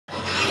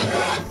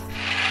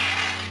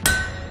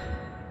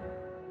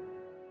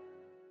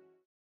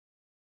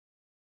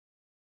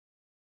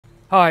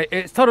Hi,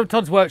 it's Todd of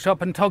Todd's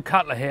Workshop and Todd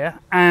Cutler here,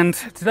 and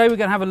today we're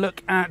going to have a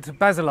look at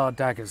Baselard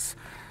daggers.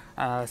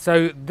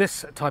 So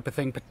this type of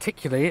thing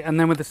particularly, and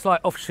then with a slight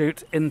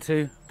offshoot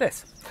into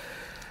this.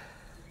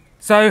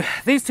 So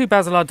these two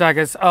Baselard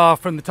daggers are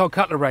from the Todd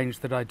Cutler range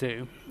that I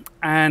do,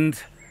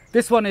 and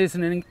this one is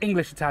an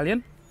English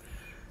Italian,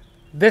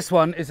 this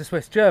one is a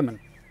Swiss German.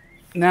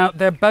 Now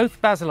they're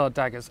both Baselard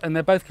daggers and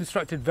they're both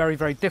constructed very,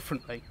 very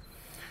differently.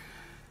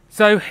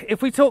 So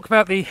if we talk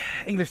about the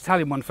English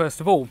Italian one first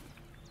of all,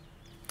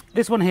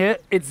 this one here,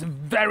 it's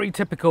very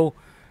typical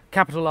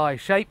capital I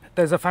shape.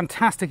 There's a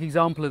fantastic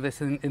example of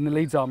this in the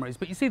Leeds armouries,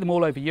 but you see them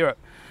all over Europe.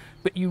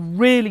 But you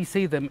really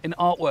see them in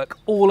artwork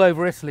all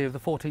over Italy of the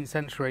 14th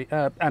century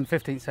and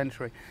 15th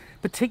century,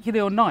 particularly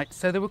on knights.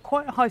 So they were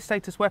quite a high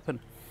status weapon.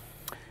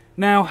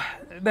 Now,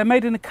 they're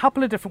made in a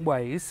couple of different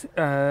ways.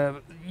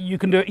 You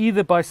can do it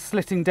either by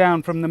slitting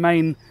down from the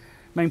main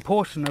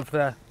portion of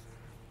the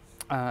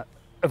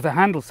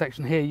handle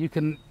section here. You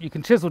can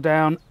chisel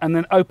down and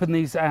then open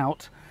these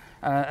out.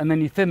 And then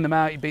you thin them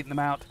out, you beat them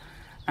out,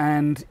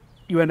 and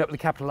you end up with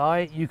a capital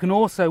I. You can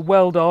also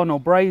weld on or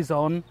braze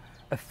on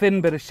a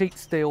thin bit of sheet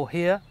steel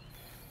here.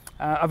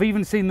 I've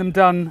even seen them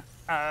done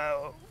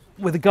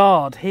with a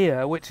guard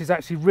here, which is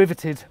actually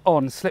riveted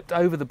on, slipped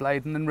over the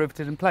blade and then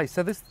riveted in place.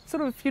 So there's sort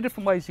of a few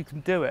different ways you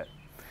can do it.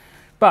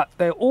 But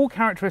they're all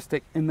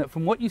characteristic in that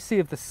from what you see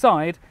of the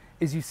side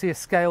is you see a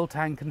scale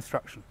tang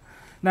construction.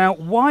 Now,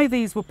 why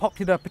these were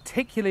popular,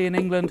 particularly in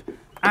England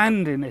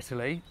and in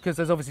Italy, because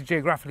there's obviously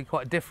geographically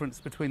quite a difference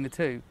between the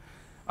two,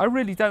 I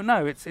really don't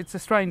know. It's a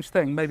strange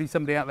thing. Maybe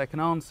somebody out there can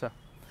answer.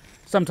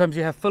 Sometimes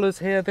you have fullers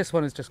here. This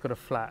one has just got a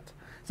flat.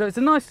 So it's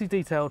a nicely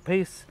detailed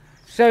piece,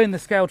 showing the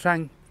scale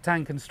tang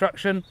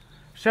construction,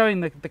 showing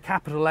the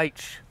capital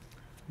H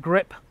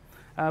grip,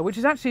 which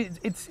is actually,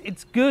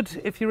 it's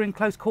good if you're in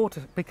close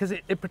quarter because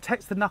it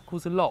protects the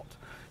knuckles a lot.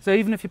 So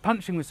even if you're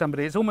punching with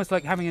somebody, it's almost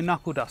like having a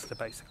knuckle duster,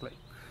 basically.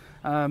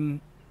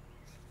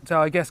 So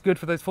I guess good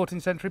for those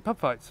 14th century pub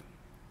fights.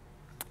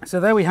 So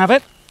there we have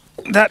it.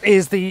 That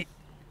is the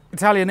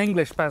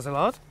Italian-English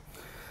Baselard.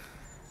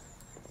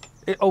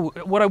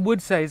 What I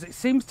would say is it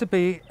seems to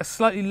be a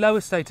slightly lower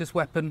status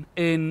weapon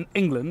in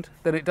England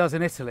than it does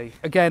in Italy.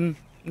 Again,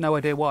 no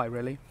idea why,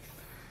 really.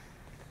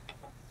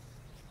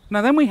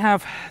 Now then we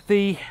have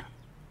the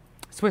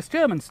Swiss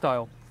German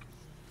style.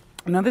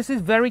 Now this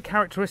is very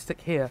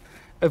characteristic here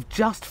of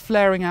just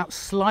flaring out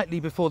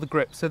slightly before the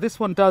grip. So this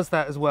one does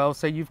that as well.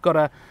 So you've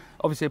got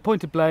obviously a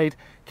pointed blade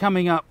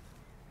coming up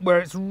where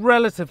it's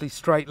relatively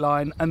straight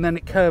line and then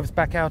it curves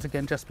back out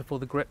again just before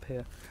the grip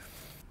here.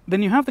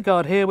 Then you have the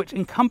guard here which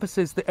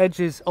encompasses the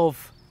edges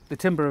of the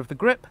timber of the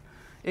grip.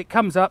 It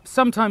comes up,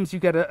 sometimes you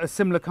get a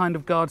similar kind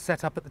of guard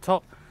set up at the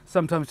top,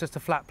 sometimes just a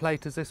flat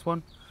plate as this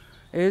one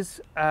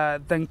is,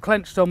 then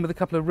clenched on with a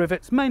couple of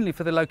rivets, mainly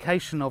for the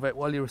location of it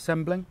while you're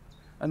assembling,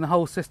 and the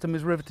whole system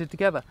is riveted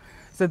together.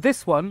 So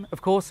this one,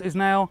 of course, is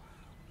now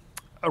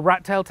a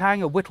rat tail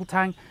tang, a whittle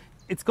tang.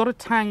 It's got a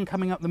tang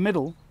coming up the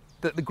middle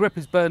that the grip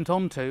is burnt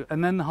onto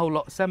and then the whole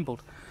lot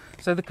assembled.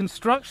 So the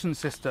construction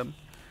system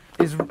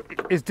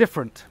is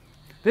different.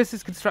 This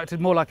is constructed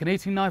more like an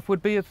eating knife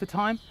would be of the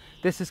time.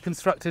 This is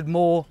constructed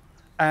more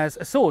as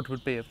a sword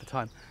would be of the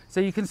time. So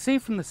you can see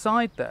from the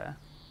side there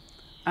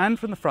and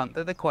from the front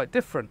that they're quite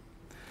different.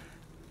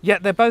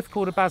 Yet they're both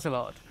called a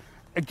Baselard.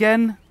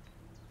 Again,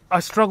 I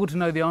struggle to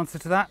know the answer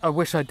to that. I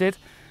wish I did.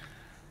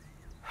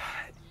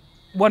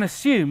 One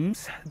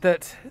assumes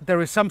that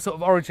there is some sort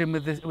of origin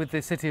with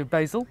the city of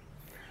Basel,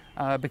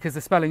 because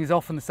the spelling is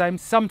often the same.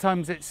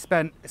 Sometimes it's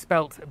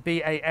spelt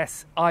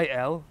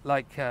B-A-S-I-L,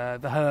 like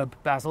the herb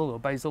basil or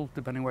basil,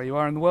 depending where you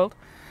are in the world.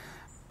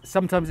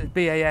 Sometimes it's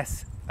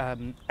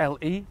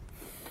B-A-S-L-E.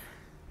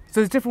 So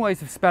there's different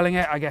ways of spelling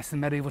it. I guess in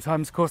medieval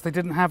times, of course, they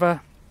didn't have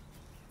a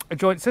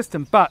joint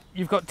system. But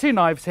you've got two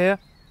knives here,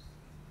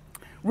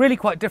 really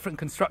quite different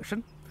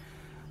construction,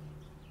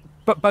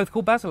 but both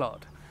called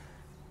Baselard.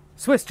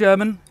 Swiss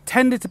German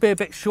tended to be a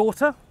bit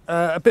shorter,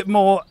 a bit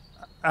more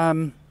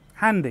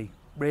handy,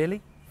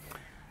 really.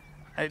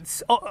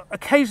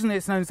 Occasionally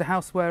it's known as a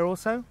houseware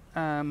also,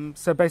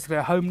 so basically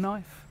a home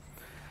knife.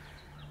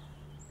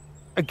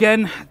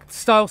 Again,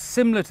 styles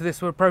similar to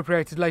this were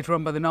appropriated later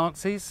on by the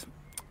Nazis.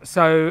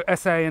 So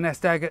SA and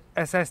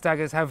SS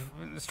daggers have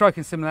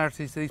striking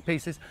similarities to these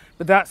pieces,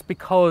 but that's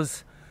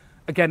because,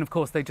 again, of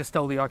course, they just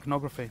stole the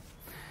iconography.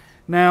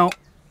 Now,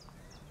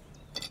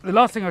 the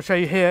last thing I'll show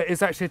you here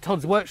is actually a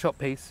Todd's Workshop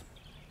piece.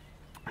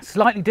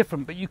 Slightly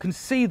different, but you can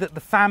see that the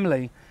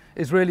family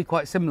is really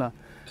quite similar.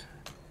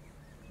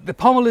 The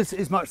pommel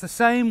is much the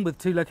same with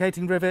two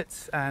locating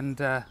rivets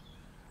and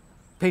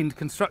peened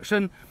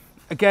construction.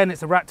 Again,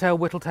 it's a rat tail,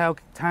 whittle tail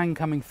tang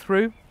coming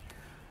through.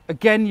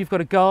 Again, you've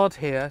got a guard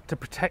here to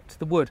protect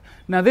the wood.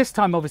 Now this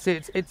time,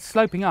 obviously, it's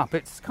sloping up.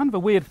 It's kind of a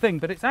weird thing,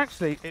 but it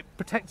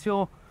protects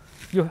your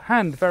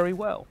hand very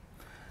well.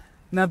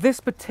 Now this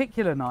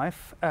particular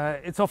knife,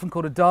 it's often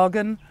called a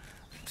Dagen,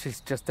 which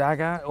is just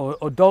dagger,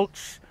 or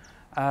Dolch,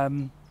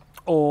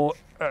 or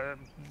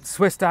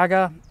Swiss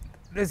Dagger.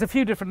 there's a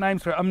few different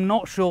names for it. I'm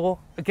not sure,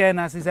 again,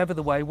 as is ever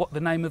the way, what the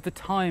name of the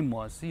time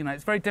was. You know,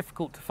 it's very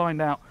difficult to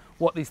find out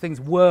what these things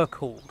were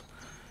called.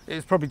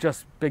 It's probably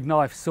just big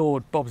knife,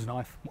 sword, Bob's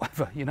knife,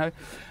 whatever, you know.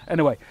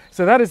 Anyway,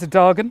 so that is a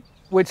Dagen,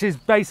 which is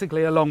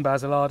basically a long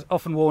Baselard,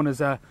 often worn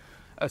as a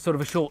sort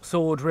of a short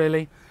sword,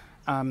 really.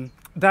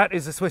 That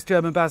is a Swiss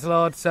German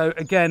Baselard, so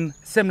again,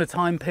 similar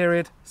time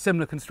period,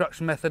 similar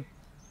construction method,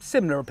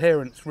 similar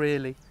appearance,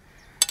 really.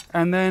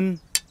 And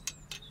then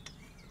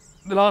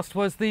the last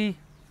was the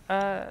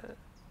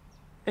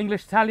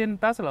English-Italian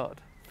Baselard.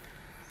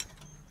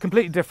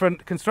 Completely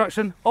different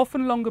construction,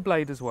 often longer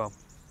blade as well.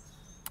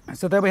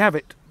 So there we have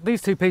it.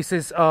 These two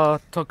pieces are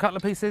Todd Cutler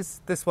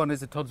pieces. This one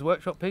is a Todd's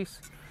Workshop piece.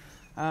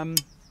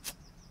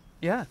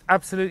 Yeah,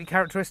 absolutely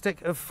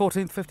characteristic of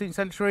 14th, 15th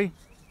century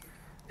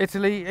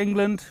Italy,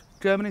 England,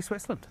 Germany,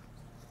 Switzerland.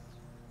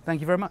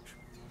 Thank you very much.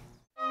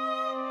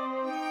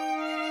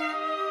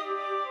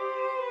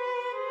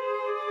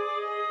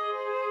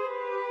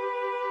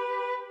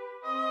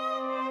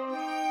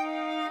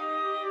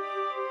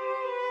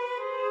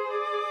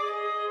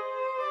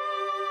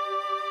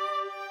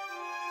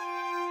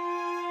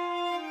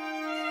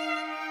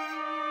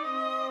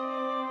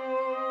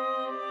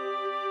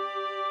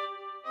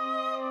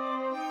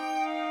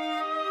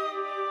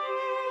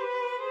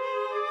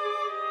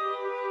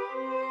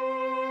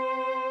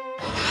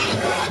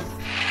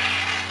 Yeah.